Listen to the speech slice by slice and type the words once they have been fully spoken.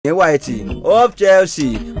ní white of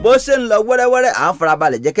Chelsea bó ṣe ń lọ wẹ́rẹ́wẹ́rẹ́ à ń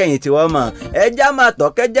farabalẹ̀ jẹ́ kẹ́yìn tí wọ́n mọ̀ ẹjẹ́ á máa tọ́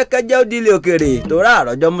kẹ́jẹ́kẹ́jẹ́ ó dílé òkèrè tó rà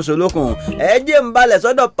àròjọ mùsùlùkùn ẹjẹ́ ń balẹ̀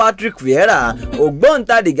sọ́dọ̀ Patrick Vieira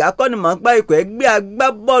ògbóǹtarìgì akọ́nimọ̀ọ́gbá ikọ̀ ẹgbẹ́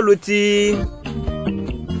agbábọ́ọ̀lù ti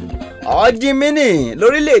ọ̀jìmínì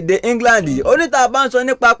lórílẹ̀‐èdè England oníta bá ń sọ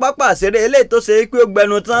nípa pápá àṣeré eléyìí tó ṣe pé ó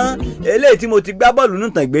gbẹnu tán eléyìí tí mo ti gbá bọ́ọ̀lù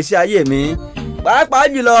nùtàn ìgbésí ayé mi pàápàá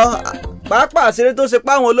jùlọ pápá àṣeré tó ṣe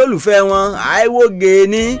páwọn olólùfẹ́ wọn àìwò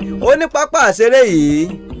gèèní ó ní pápá àṣeré yìí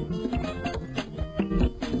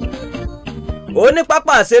ó ní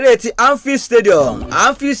pápá àṣeré ti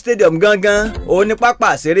Anfield Stadium gangan ó ní pápá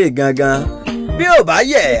àṣeré gangan bí ò bá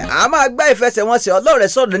yẹ a máa gbá ìfẹsẹ̀wọnsẹ̀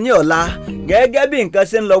ọlọ́rẹ̀ẹ́sọ̀rọ̀ ní ọ̀la gẹ́gẹ́ bí nǹkan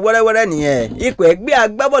ṣe ń lọ wẹ́rẹ́wẹ́rẹ́ nìyẹn ikọ̀ ẹgbẹ́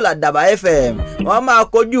agbábọ́ọ̀lù Àdàbà FM wọ́n máa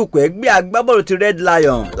kojú ikọ̀ ẹgbẹ́ agbábọ́ọ̀lù ti Red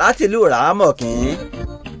Lion láti ìlú Ràámọ̀kín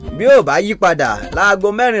bí ò bá yí padà láago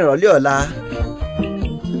 4 ìrọ̀lẹ́ ọ̀la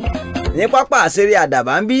ní pápá àṣeré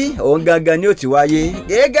Àdàbà ń bí òun gangan ni ó ti wáyé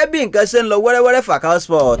gẹ́gẹ́ bí nǹkan ṣe ń lọ wẹ́rẹ́wẹ́rẹ́ Falcao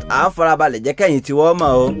Sport à ń farabalẹ̀ jẹ́ kẹ́yìn tí wọ́n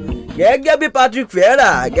mọ̀ o gẹ́gẹ́ bí Patrick Vieira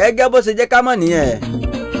gẹ́gẹ́ bó ṣe jẹ́ ká mọ̀ nìyẹn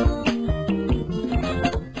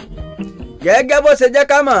gẹ́gẹ́ bó ṣe jẹ́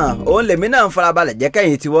ká mọ̀ òun lèmi náà ń farabalẹ̀ jẹ́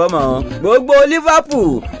kẹ́yìn tí wọ́n mọ̀ gbogbo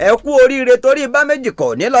Liverpool ẹ kú oríire torí bá méjì kọ̀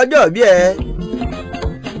ní lọ́jọ́ bí ẹ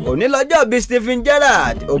òní lọ́jọ́ bíi Steven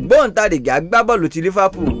Gerrard ògbóǹtarìgì agbábọ́ọ̀lù ti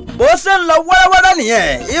Liverpool bó ṣe ń lọ wẹ́rẹ́wẹ́rẹ́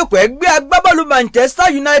nìyẹn ikọ̀ ẹgbẹ́ agbábọ́ọ̀lù Manchester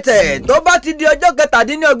United tó bá ti di ọjọ́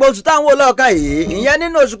 27 oṣù táwọn olóòkan yìí ìyẹn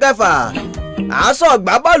nínú oṣù kẹfà aṣọ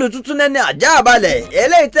ọgbà bọ́ọ̀lù tuntun nẹni àjá àbálẹ̀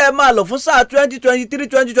eléyìí tẹ́ ẹ máa lò fún sáà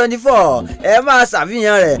 2023-2024 ẹ máa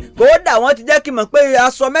ṣàfihàn rẹ̀ kódà wọ́n ti jẹ́ kí mọ̀ pé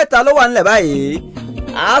aṣọ 3 ló wà nílẹ̀ báyìí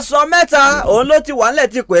aṣọ 3 òun ló ti wà nílẹ̀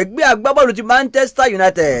tí kò ẹgbẹ́ agbábọ́ọ̀lù ti Manchester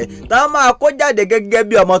United táwọn máa kó jáde gẹ́gẹ́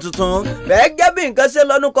bí ọmọ tuntun gẹ́gẹ́ bí nǹkan ṣe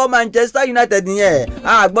lọ́nu kọ́ Manchester United yẹn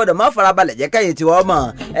a gbọ́dọ̀ má farabalẹ̀ jẹ́ kẹ́yìn tí wọ́n mọ̀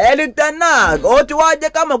Erik ten Hag ó ti wá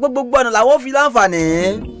jẹ́ ká mọ̀ pé gbogbo ọ̀nà làwọn fi láǹfààní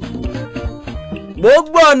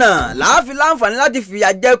gbogbo ọ̀nà láàfin láǹfààní láti fìyà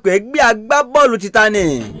jẹ pé ẹgbẹ́ agbábọ́ọ̀lù Titani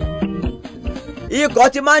ikọ̀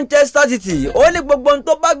ti Manchester City ó ní gbogbo ohun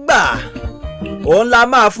tó bá gbà òun la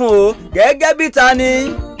máa fún o gẹ́gẹ́ bí Tani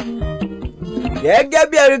gẹ́gẹ́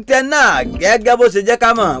bí Erik ten Hag gẹ́gẹ́ bó ṣe jẹ́ ká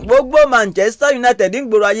mọ̀ gbogbo Manchester United ń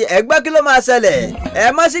gbòòrò ayé ẹgbẹ́ kí ló máa ṣẹlẹ̀ ẹ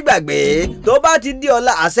má sì gbàgbé tó bá ti di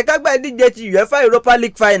ọ̀la àṣekágbá ìdíje ti UEFA Europa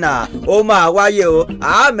League final ó máa wáyé o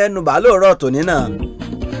àmẹ́nubà lóòrọ̀ tòní náà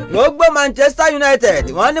gbogbo Manchester United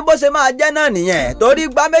wọ́n ní bó ṣe máa jẹ́ náà nìyẹn torí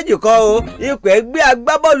gbá méjì kọ́ o ikọ̀ ẹgbẹ́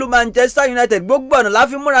agbábọ́ọ̀lù Manchester United gbogbo ọ̀nà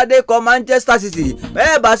láfi múradé kọ Manchester City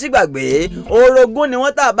bẹ́ẹ̀ bá sì gbàgbé orogún ni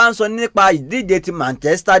wọ́n tá bá ń sọ nípa ìdíje ti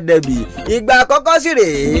Manchester Derby ìgbà àkọ́kọ́ sì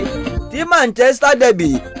rèé tí Manchester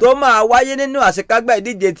Derby tó máa wáyé nínú àṣekágbá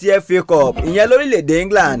ìdíje ti FA Cup ìyẹn lórílẹ̀‐èdè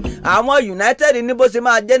England àwọn United ní bó ṣe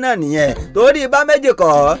máa jẹ́ náà nìyẹn torí bá méjì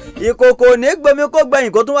kọ́ ìkòkò ní gbomi kó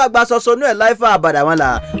gbẹ̀yìn kó tún wá gba ṣoṣo ní ẹ̀ láìfà àbàdà wọn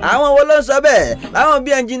là àwọn wo ló ń sọ bẹ́ẹ̀ láwọn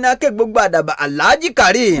bíi ẹnjìnà ké gbogbo Àdàbà Alhaji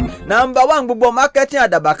Karim #1 gbogbo marketing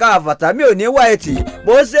Àdàbà káfàtà mi ò ní wáìtì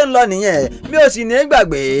bó ṣe ń lọ nìyẹn mi ò sì ní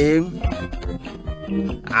gbàgbé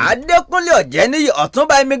Adékúnlé Ọ̀jẹ́níyì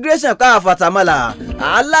Ọ̀túnba immigration káfàtàmọ́là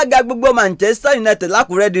alága gbogbo Manchester United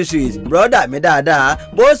lákùrẹ́ district broda mi dáadáa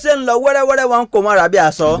bó ṣe ń lọ wẹ́rẹ́wẹ́rẹ́ wọn kò mọ́ra bí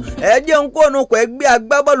aṣọ ẹ jẹ́ ń kó onukọ̀ ẹgbẹ́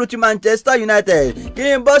agbábọ́ọ̀lù ti Manchester United kí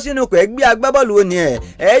n bọ́ sínú kọ̀ ẹgbẹ́ agbábọ́ọ̀lù wo nìyẹn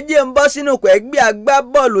ẹ jẹ́ ń bọ́ sínú kọ̀ ẹgbẹ́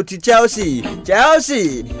agbábọ́ọ̀lù ti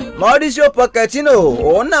Chelsea Mauricio Pochettino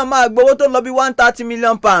òun náà máa gbowó tó lọ bí £130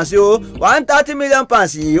 million o £130 million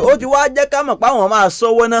yìí ó ti wá jẹ́ ká mọ̀ páwọn máa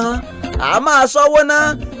sọ́wọ́ náà a máa sọ́wọ́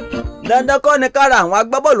náà dandan kọ́ ni kára àwọn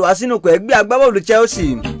agbábọ́ọ̀lù wá sínú ikọ̀ ẹgbẹ́ agbábọ́ọ̀lù Chelsea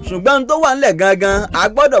ṣùgbọ́n tó wà nílẹ̀ gangan a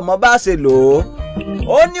gbọ́dọ̀ mọ bá a ṣe lò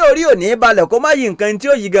ó ní orí òní balẹ̀ kó má yí nǹkan tí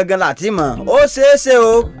ó yí gangan láti mọ̀ ó ṣeéṣe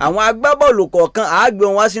o àwọn agbábọ́ọ̀lù kọ̀ọ̀kan á gbé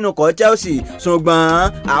wọn wá sínú ikọ̀ Chelsea ṣùgbọ́n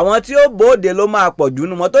àwọn tí ó bóde ló máa pọ̀ jù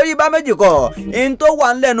nù mọ́ torí bá méjì kọ́ in tó wà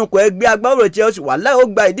nílẹ̀ nù ikọ̀ ẹgbẹ́ agbábọ́ọ̀lù Chelsea wà láì ó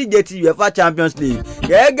gba ìdíje ti UEFA Champions League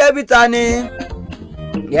gẹ́gẹ́ bí Tani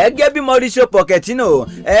gẹ́gẹ́ bí Mauricio Pochettino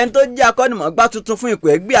ẹni tó jẹ́ akọ́nimọ̀ọ́gbá tuntun fún ikọ̀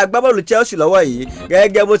ẹgbẹ́ agbábọ́ọ̀lù Chelsea lọ́wọ́ yìí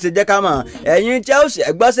gẹ́gẹ́ bó ṣe jẹ́ ká mọ̀ ẹ̀yin Chelsea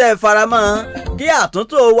ẹgbọ́sẹ̀ faramọ́ kí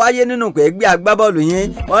àtúntò wáyé nínú ikọ̀ ẹgbẹ́ agbábọ́ọ̀lù yín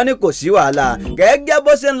wọ́n ní kò sí wàhálà gẹ́gẹ́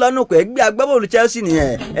bó ṣe ń lọ nínú ikọ̀ ẹgbẹ́ agbábọ́ọ̀lù Chelsea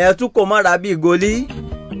nìyẹn ẹ̀tún kò mọ́ra bíi goli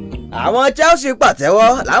àwọn Chelsea pàtẹ́wọ́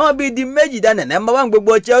làwọn bíi di méjì dáná #1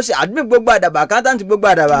 gbogbo Chelsea admin gbogbo Àdàbà accountant gbogbo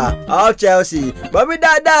Àdàbà of Chelsea bọ́bí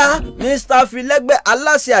dáadáa Mr Filẹ́gbẹ́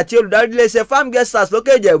aláṣẹ àti olùdarí iléeṣẹ́ Farmgesters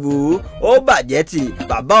lókè Ìjẹ̀bú ó bàjẹ́ tì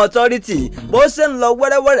bàbá authority bó ṣe ń lọ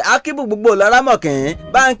wẹ́rẹ́wẹ́rẹ́ akíbù gbogbo Lárámọ̀kín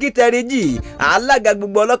báńkì tẹríjì alága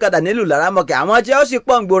gbogbo ọlọ́kadà nílùú Lárámọ̀kín àwọn Chelsea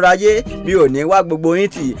pọ̀ ń gbòòrò ayé bí ò ní wá gbogbo yín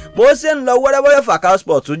tì bó ṣe ń lọ wẹ́rẹ́wẹ́rẹ́ Falcao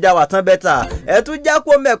Sport tún já wa tán bẹ́tà ẹ̀ tún já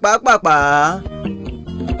kó mẹ́ pàápàá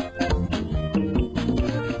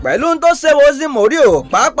pẹ̀lú tó ṣe Jose Mourinho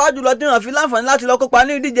pàápàá jùlọ tí wọ́n fi láǹfààní láti lọ kópa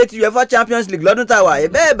ní ìdíje ti UEFA Champions League lọ́dún táwa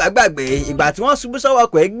bẹ́ẹ̀ bá gbàgbé ìgbà tí wọ́n ṣubú sọ́wọ́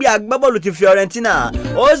ọkọ̀ ẹgbẹ́ agbábọ́ọ̀lù ti Fiorentina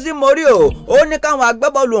Jose Mourinho ó ní káwọn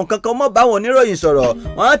agbábọ́ọ̀lù nǹkan kan mọ́ báwọn oníròyìn sọ̀rọ̀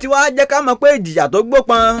wọ́n ti wá jẹ́ ká mọ̀ pé ìjìyà tó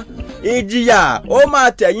gbópọn ìjìyà ó máa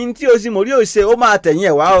tẹ̀yìn tí Jose Mourinho ṣe ó máa tẹ̀yìn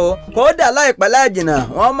ẹ̀ wá o kódà láìpẹ́ láìjìnà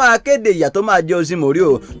wọ́n máa kéde ìyà tó máa jẹ Jose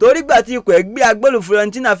Mourinho torí gbà tí ikọ̀ ẹgbẹ́ agbábọ́ọ̀lù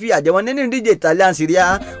Fiorentina fi àjẹ wọn nínú ìdíje Italian Serie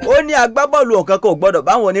A ó ní agbábọ́ọ̀lù nǹkan kò gbọ́dọ̀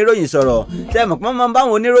báwọn oníròyìn sọ̀rọ̀ tẹ́mọ̀ pọ́n máa ń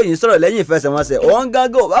báwọn oníròyìn sọ̀rọ̀ lẹ́yìn ìfẹsẹ̀wọnsẹ̀ òun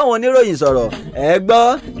gángan báwọn oníròyìn sọ̀rọ̀ ẹ gbọ́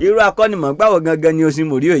irú akọ́nimọ̀gbáwo gangan ni Jose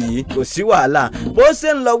Mourinho yìí kò sí wàhálà bó ṣe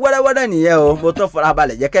ń lọ wẹ́rẹ́wẹ́rẹ́ nìyẹn o mo tún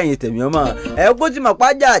farabalẹ̀ jẹ́ kẹ́yìn tèmi ọmọ ẹ kó tí mọ̀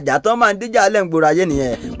pájà àjà tán máa ń díjà alẹ́ ń gbòòrò ayé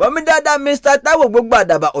nìyẹn bọ́mí dáadáa Mr. Taiwo gbogbo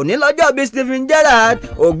àdàbà òní lọ́jọ́ bíi Steven Gerrard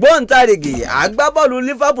ògbóǹtarìgì agbábọ́ọ̀lù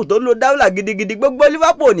Liverpool tó lo dáwùlà gidigidi gbogbo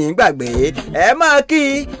Liverpool ní gbàgbé ẹ máa kí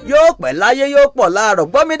yóò pẹ́ láyé yóò pọ̀ láàárọ̀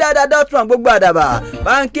gbọ́mí dáadáa Dortmund gbogbo àdàbà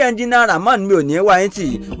báńkì ẹnjìnà Ramon mi ò ní wáyé tì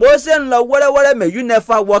bó ṣe ń lọ wẹ́rẹ́wẹ́rẹ́ may you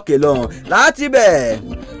never walk alone láti bẹ̀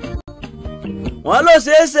wọ́n ló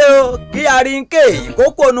ṣeé ṣe o kí Arinke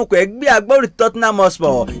kókó onukọ̀ ẹgbẹ́ agbórí Tottenham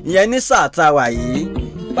Hotspur ìyẹn ní sáà tá a wà yìí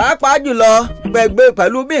pàápàá jùlọ gbẹgbẹ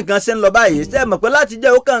pẹ̀lú bí nǹkan ṣe ń lọ báyìí ṣe mọ̀ pé láti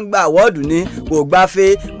jẹ́ ó kàn ń gba àwọ́ọ̀dù ni kò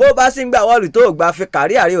gbafẹ́ bó bá sì ń gba àwọ́ọ̀dù tó gbafẹ́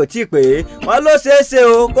kárí àárẹ̀ ò tí ì pé wọ́n ló ṣeé ṣe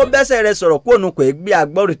o kó bẹ́sẹ̀ rẹ̀ sọ̀rọ̀ kó onukọ̀ ẹgbẹ́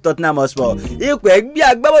agbórí Tottenham Hotspur ipò ẹgbẹ́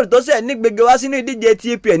agbábọ́ọ̀lù tó ṣẹ̀ ní gbẹgbẹ wá sínú ìdíje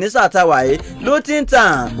TPA ní sáà tá a wà yìí Luton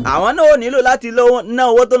Town àwọn náà ò nílò láti ná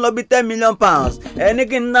owó tó ń lọ bí £10 million ẹni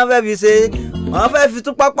kí n ná fẹ́ fi ṣe wọ́n fẹ́ fi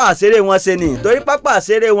tún pápá àṣeré wọn ṣe ni torí pápá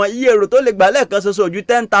àṣeré wọn iye èrò tó lè gbà lẹ́ẹ̀kan ṣoṣo ju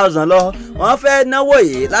 10,000 lọ wọ́n fẹ́ náwó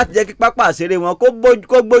yìí láti jẹ́ kí pápá àṣeré wọn kó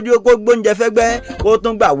gbóúnjẹ fẹ́gbẹ́ kó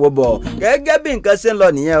tún gbà wó bọ̀ gẹ́gẹ́ bí nǹkan ṣe ń lọ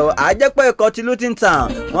nìyẹn o àjẹpẹ́ ikọ̀ ti Luton Town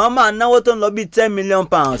wọ́n máa náwó tó ń lọ bí £10 million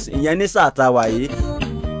ìyẹn ní sáà tá a wà yìí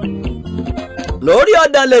lórí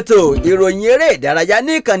ọ̀dàn lẹ́tọ̀ ìròyìn eré ìdárayá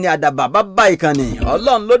ní ìkànnì àdàbà bàbá ìkànnì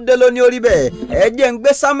ọlọ́run ló dé lóní orí bẹ́ẹ̀ ẹ jẹ́ ń gbé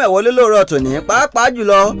Samuel wọlé lóòrọ̀ tòní pàápàá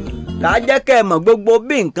jùlọ ká jẹ́ kẹ́ ẹ mọ̀ gbogbo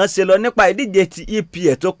bí nǹkan ṣe lọ nípa ìdíje ti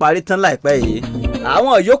EPL tó parí tán láìpẹ́ yìí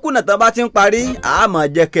àwọn yòókù náà tán bá ti ń parí àmọ́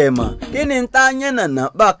jẹ́ kẹ́ ẹ mọ̀ kí ni ta yẹn nànà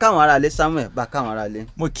bá káwọn ará lé Samuel bá káwọn ará lé.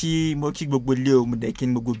 mo kí gbogbo ilé o mo dẹ̀ kí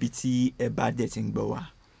ni gbogbo ibi tí ẹ bá dẹ̀ ti ń gbọ́ wa.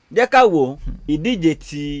 jẹ́ ká wo ìdíje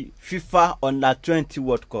ti FIFA Under-20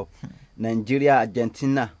 World Cup Nàìjíríà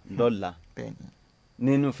Argentina lọ́la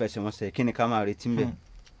nínú ìfẹsẹ̀wọnsẹ̀ kí ni ká máa retí ń bẹ̀.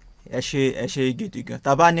 ẹ ṣe gidi gan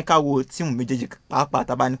tá bá ní ká wo tíìmù méjèèjì pàápàá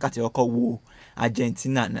tá bá ní ká ti kọ́kọ́ wo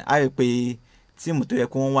Argentina náà á rí i pé tíìmù tó yẹ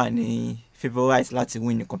kó wọ́n wà ní favourite láti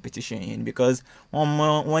win the competition yẹn because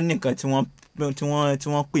wọ́n ní nǹkan tí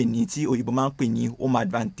wọ́n pè ní tí òyìnbó máa ń pè ní home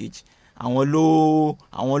advantage àwọn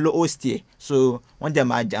ló host ẹ̀ so wọ́n jẹ́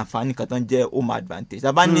máa jàǹfààní kan tó ń jẹ́ home advantage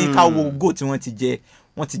tá bá ní ká wo goal tí wọ́n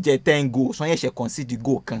ti jẹ 10 goals wọ́n yẹ̀ṣẹ̀ concede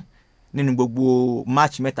goal kan nínú gbogbo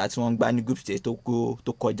match mẹ́ta tí wọ́n gbá ní group stage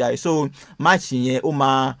tó kọjá so match yẹn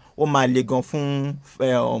ó máa le gan fún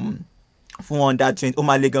Under-20 ó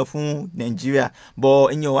máa le gan fún Nàìjíríà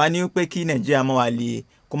but ìyẹn wá ní pé kí Nàìjíríà má wà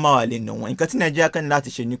lè nà wọ́n nǹkan tí Nàìjíríà kàn ní láti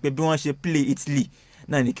ṣe ni pé bí wọ́n ṣe play Italy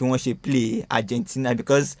náà ni kí wọ́n ṣe play Argentina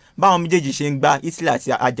because báwọn méjèèjì ṣe ń gbá Italy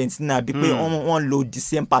àti Argentina bí pé wọ́n lo the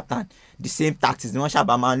same pattern the same tactics ni wọ́n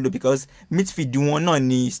sábà máa ń lò because midfield wọn náà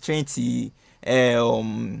ni strength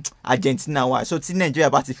Argentina wà so tí Nàìjíríà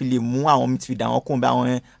bá ti fi lè mú àwọn midfield àwọn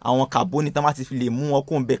kóńbẹ àwọn Carboni tán bá ti fi lè mú wọn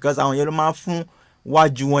kóńbẹ because àwọn yẹn ló máa fún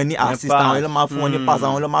wájú wọn ní assist àwọn yẹn ló máa fún wọn ní pass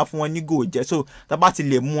àwọn ló máa fún wọn ní goal jẹ so tá bá ti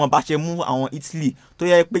lè mú wọn bá ṣe mú àwọn Italy tó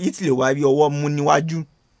yẹ pé Italy wá rí ọwọ́ mú níwájú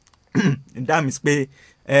that means pé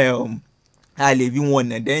a lè rí wọn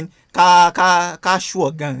nà then ká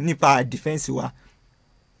ṣùọ̀ gan nípa defence wa.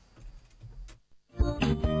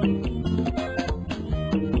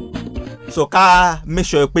 so ká make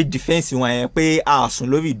sure pé defence wọn yẹn pé a sùn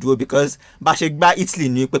lórí ìdúró because bá ṣe gbá Italy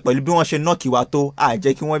ní pé pẹ̀lú bí wọ́n ṣe nọ́ọ̀kì wa tó a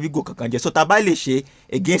jẹ́ kí wọ́n rí gò kankan jẹ so tá a bá lè ṣe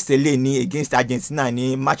against Argentina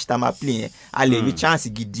ní match tá a máa play yẹn a lè rí chance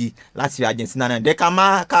gidi láti Argentina náà dẹ́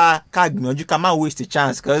ká gbìyànjú ká má waste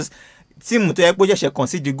chance because tíìmù tó yẹ pé ó ṣẹ̀ṣẹ̀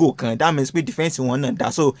concede goal kan that means pé defence wọn náà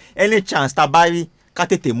dá so any chance tá a bá rí ká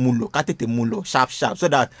tètè mú lọ sharp so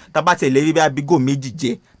that tá bá tẹ̀lé rí bí goal méjì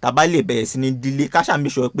jẹ tá bá lè bẹ̀rẹ̀ sí ní dílé ká ṣàmì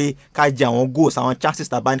sọ pé ká jẹ àwọn goals àwọn chances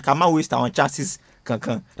tá bá ní ká má waste àwọn chances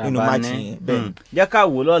kankan nínú match yẹn bẹ́ẹ̀. jẹ́ ká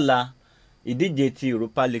wò lọ́la ìdíje ti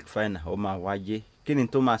Europa League final ó máa wáyé kí ni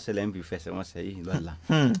tó máa ṣẹlẹ̀ níbi ìfẹsẹ̀wọnsẹ̀ yìí lọ́la.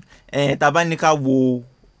 tá bá ní ká wo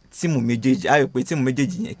tíìmù méjèèjì á rí pé tíìmù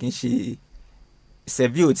méjèèjì yẹn kì í ṣe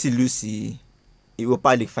Sevilla tí lù sí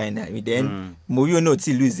Europa League final then Mourinho náà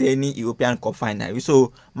ti lose any European Cup final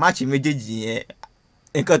so match méjèèjì yẹn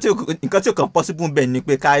nǹkan tí ó kàn possible bẹ́ẹ̀ ni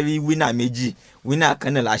pé ká rí winner méjì winner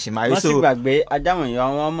kan náà la ṣe máa rí. wọ́n sì gbàgbé ajáwọn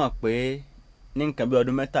èèyàn wọn mọ̀ pé ní nǹkan bí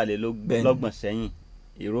ọdún mẹ́tàlélọ́gbọ̀n sẹ́yìn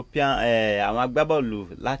European àwọn agbábọ́ọ̀lù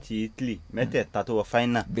láti Italy mẹ́tẹ̀ẹ̀ta tó wọ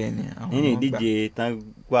final nínú ìdíje tán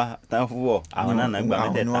wọ̀ àwọn náà gbà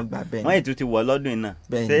mẹ́tẹ̀ẹ̀ta wọ́n ètò ti wọ̀ lọ́dún náà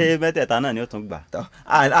ṣé mẹ́tẹ̀ẹ̀ta náà ni ó tún gbà.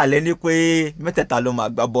 àlẹ́ ní pé mẹ́tẹ̀ẹ̀ta ló máa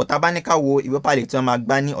gbà bọ̀ tá bá ní ká wo Europa League tí wọ́n máa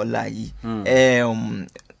gbá ní ọ̀la yìí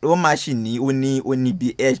ó máa ṣì ní ó ní bí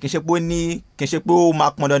edge kì í ṣe pé ó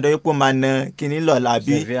máa pọn dandan pé ó máa na kíní lọ́la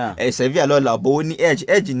bí Sevilla lọ́la bó ó ní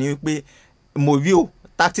edge ní wípé Mourinho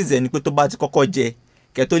tactics ẹ̀ ni pé tó bá ti kọ́kọ́ jẹ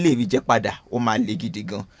kẹ́ tó lè rí jẹ padà ó máa le gidi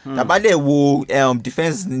gan tàbálẹ̀ wo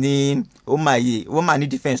defence ní ó máa ní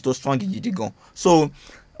defence tó strong gidi gan so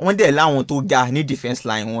wọ́n dẹ̀ láwọn tó ga ní defence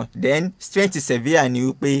line wọn then strength Sevilla ni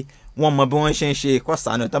wípé wọ́n mọ bí wọ́n ṣe ń ṣe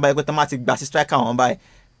kọ́sánù tó bá yẹ pé tó máa ti gbà sí striker wọn báyìí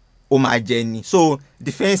ó máa jẹ ni so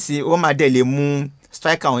defence ó máa dẹ̀ lè mú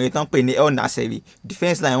striker àwọn yẹn tán pè ní El Naseri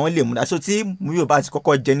defence line wọ́n lè mú dá so tí Mourinho bá ti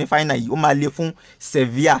kọ́kọ́ jẹ ní final yìí ó máa lè fún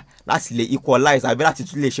Sevilla láti lè equalize àbí láti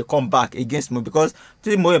tún lè ṣe comeback against Mourinho because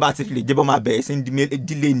tí Mourinho bá ti fi lè jẹ́ bọ́ máa bẹ̀rẹ̀ sí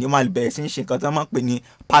dílé ni ó máa bẹ̀rẹ̀ sí ṣe nǹkan tí wọ́n máa ń pè ní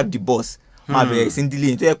park the bus máa bẹ̀rẹ̀ sí dílé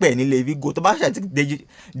ni tó yẹ pé ẹ̀ nílé vigo tó bá ṣe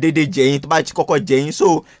dédé jẹyìn tó bá ti kọ́kọ́ jẹyìn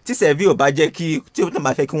so tí Sevilla bá jẹ́ kí tí ó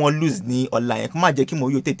bá fẹ́ kí wọ́n lose ní ọ̀la yẹn kó má jẹ́ kí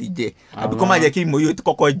Mourinho tètè jẹ àbí kó má jẹ́ kí Mourinho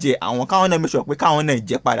kọ́kọ́ jẹ àwọn káwọn náà make sure pé káwọn náà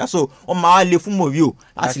jẹ padà so wọ́n máa lè fún Mourinho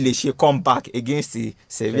láti lè ṣe comeback against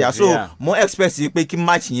Sevilla so mo expect pé kí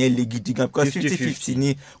match yẹn le gidi gan because 50-50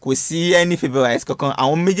 ni kò sí any favourites kankan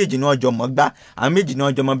àwọn méjèèjì náà jọ mọ̀ gbá àwọn méjèèjì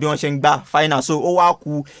náà jọ mọ̀ bí wọ́n ṣe ń gbá final so ó wá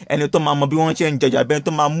ku ẹni tó máa mọ̀ bí wọ́n ṣe ń jẹjà bẹ́ẹ̀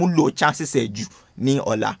tó máa múlò chances ẹ̀ jù ní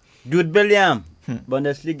ọ̀la. Jude Bellingham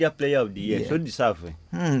Bundesliga player of the year so deserve.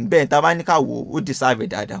 bẹ́ẹ̀ tá a bá ní ká wò ó deserve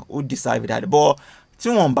dáadáa bọ́ tí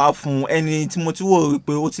wọ́n bá fún ẹni tí mo ti wò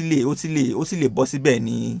pé ó ti lè bọ́ síbẹ̀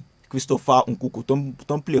ní Christopher Nkunku tó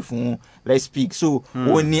ń play fún Leipzig so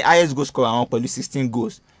ó ní highest goal scorer àwọn pẹ̀lú 16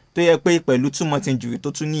 goals tó yẹ pé pẹ̀lú 2 month injury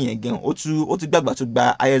tó tún níyẹn gan ó tún gbàgbà tó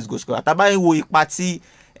gba highest goal scorer tá a bá wo ipa tí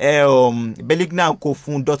Bellingham kó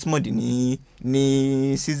fún Dortmund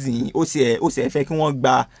ní season yìí ó sì ẹ̀ fẹ́ kí wọ́n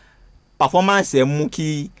gba performance ẹ̀ mú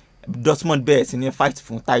kí Dortmund bẹ̀rẹ̀ sí ní fight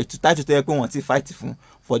fún title tó yẹ pé wọ́n ti fight fún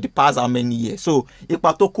for the past how many years so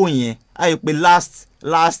ipa tó kó yẹn á yẹ pé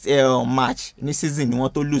last match ní season ni wọ́n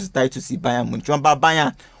tó lose title sí Bayern Munich wọ́n bá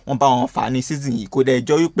Bayern wọ́n bá wọn fà ní season yìí kò dẹ̀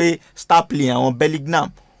jọ wípé star player àwọn Bellingham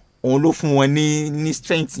òun ló fún wọn ní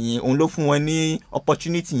strength yẹn òun ló fún wọn ní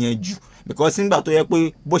opportunity yẹn jù because nígbà tó yẹ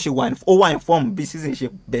pé bó ṣe wà in form bí season ṣe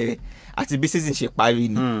bẹ̀rẹ̀ àti bí season ṣe parí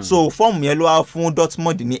ni so form yẹn ló wá fún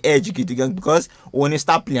Dortmund ní edge gidi gan because òun ní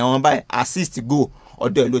star player wọn báyìí assist goal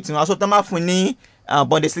ọ̀dọ̀ ẹ̀ ló ti wọn aṣọ tó máa fún ní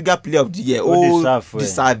Bundesliga player of the year ó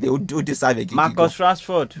deserve gidi gan. Marcus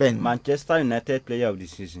Rashford Manchester United player of the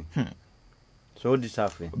season so ó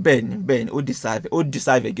deserve. bẹ́ẹ̀ni ó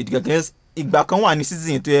deserve gidi gan because ìgbà kan wà ní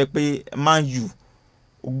season tó yẹ pé Man U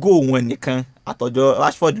goal wọn nìkan àtọ̀jọ́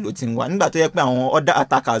Rashford ló ti ń wá nígbà tó yẹ pé àwọn other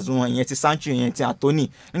attackers wọn ìyẹn ti Sancho ìyẹn ti Anthony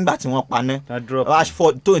nígbà tí wọ́n paná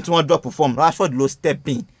Rashford tí wọ́n drop form Rashford ló step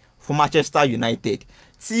in fún Manchester United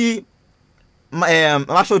tí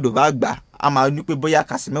Rashford ò bá gbà a máa ní pé bóyá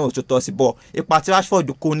Casemiro tó tọ́ sí bọ́ ipa tí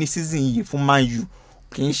Rashford kó ní season yìí fún Man U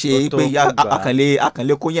kì í ṣe pé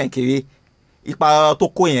àkànlé kó yẹn kéré ipa tó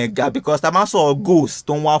kó yẹn ga because tá a máa sọ goals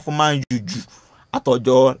tó ń wá fún Man U jù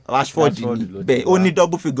àtọ̀jọ́ Rashford ni bẹ́ẹ̀ ó ní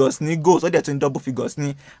double figures ní goals ó dẹ̀ tún ní double figures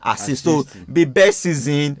ní assist so bí best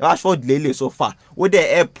season Rashford lélẹ̀ so far ó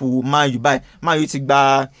dẹ̀ help Man U báyìí Man U ti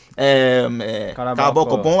gba Carabao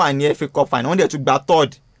Cup wọ́n wà ní FA Cup final wọ́n dẹ̀ tún gba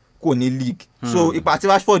third kò ní league so ipa tí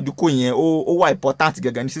Rashford kò yẹn ó wà important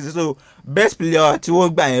gẹ́gẹ́ ní season so best player tí wọ́n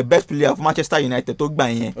gbà yẹn best player fún Manchester United tó gbà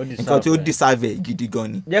yẹn nǹkan tí ó deserve gidi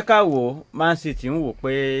gan ni. jẹ́ ká wo Man City ń wò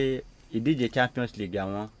pé ìdíje Champions League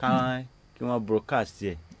àwọn káwọn kí wọ́n broadcast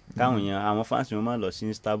ẹ̀ káwọn èèyàn àwọn fans wọn máa lọ sí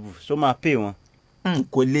Istanbul so máa pay wọn.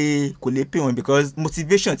 kò lè pay wọn because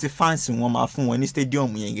motivation tí fans wọn máa fún wọn ní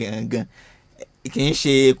stadium yẹn gangan kì í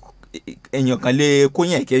ṣe èèyàn kan lè kó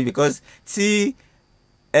yẹn kéré because tí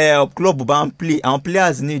club bá ń play àwọn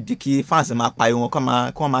players need kí fans máa pariwo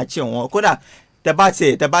wọn kọ́ máa cheer wọn kódà tẹ́ bá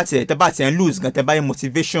tiẹ̀ ń lose gan tẹ́ bá yẹ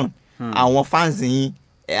motivation àwọn fans yín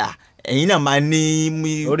ẹ̀yin náà máa ní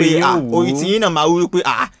pé orí tí yín náà máa wí pé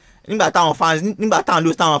nígbà táwọn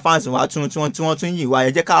lose táwọn fans wá tí wọ́n tún yìí wá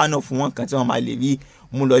ẹ jẹ́ káwọn náà fún wọn kan tí wọ́n máa lè rí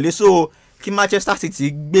mú lọlé so kí Manchester City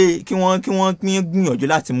gbé kí wọ́n gbìyànjú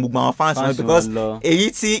láti mú gbọ́n àwọn fans wọn because èyí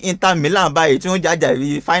tí Inter Milan báyìí tí wọ́n jàjà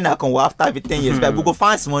rí final kan wọ after 10 years báyìí gbogbo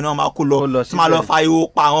fans wọn ni wọ́n máa kó lọ tí máa lọ fa ihò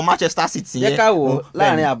pa àwọn Manchester City yẹn. jẹ́ ká wò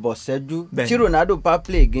láàrin àbọ̀ṣẹ́jú tí Ronaldo bá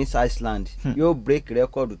play against Iceland yóò break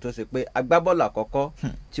record tó ṣe pé agbábọ́ọ̀lù àkọ́kọ́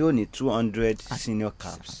tí ó ní 200 senior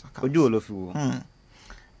caps ojú wo ló fi wò.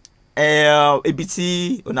 ibi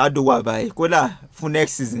tí Ronaldo wà báyìí kódà fún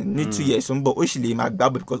next season ní 2 years ń bọ̀ ó sì lè máa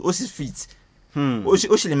gbábọ̀ because ó sì fit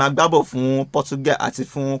ó sì lè máa gbábọ̀ fún Portugal àti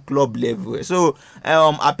fún club level so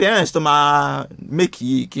appearance tó máa make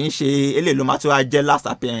yìí kì í ṣe eléyìí ló máa tó wá jẹ́ last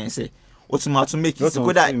appearance ó tún máa tún make yìí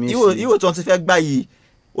kódà ìwò tó ń ti fẹ́ gbá yìí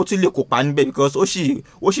ó tún lè kópa níbẹ̀ because ó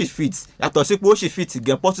sì fit yàtọ̀ sí pé ó sì fit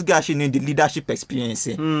gan Portugal ṣì ní the leadership experience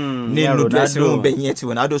nínú dressing room bẹ́ẹ̀ yẹn ti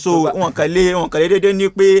Ronaldo so wọn kàn lé déédéé ní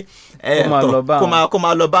pé kó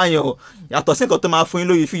máa lọ báyẹn o yàtọ̀ sí nǹkan tó máa fún yín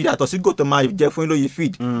lóye feed yàtọ̀ sí gò tó máa jẹ́ fún yín lóye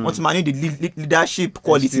feed wọ́n tún máa ní the leadership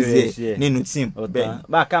qualities ẹ̀ nínú team bẹ́ẹ̀.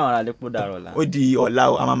 bá a káwọn ará lè pọ̀ dàrọ̀ la. ó di ọ̀la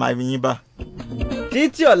o a máa rí yín bá.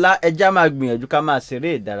 títí ọ̀la ẹja máa gbìyànjú ká máa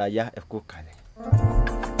ṣeré ìdárayá ẹ̀kọ́ kalẹ̀.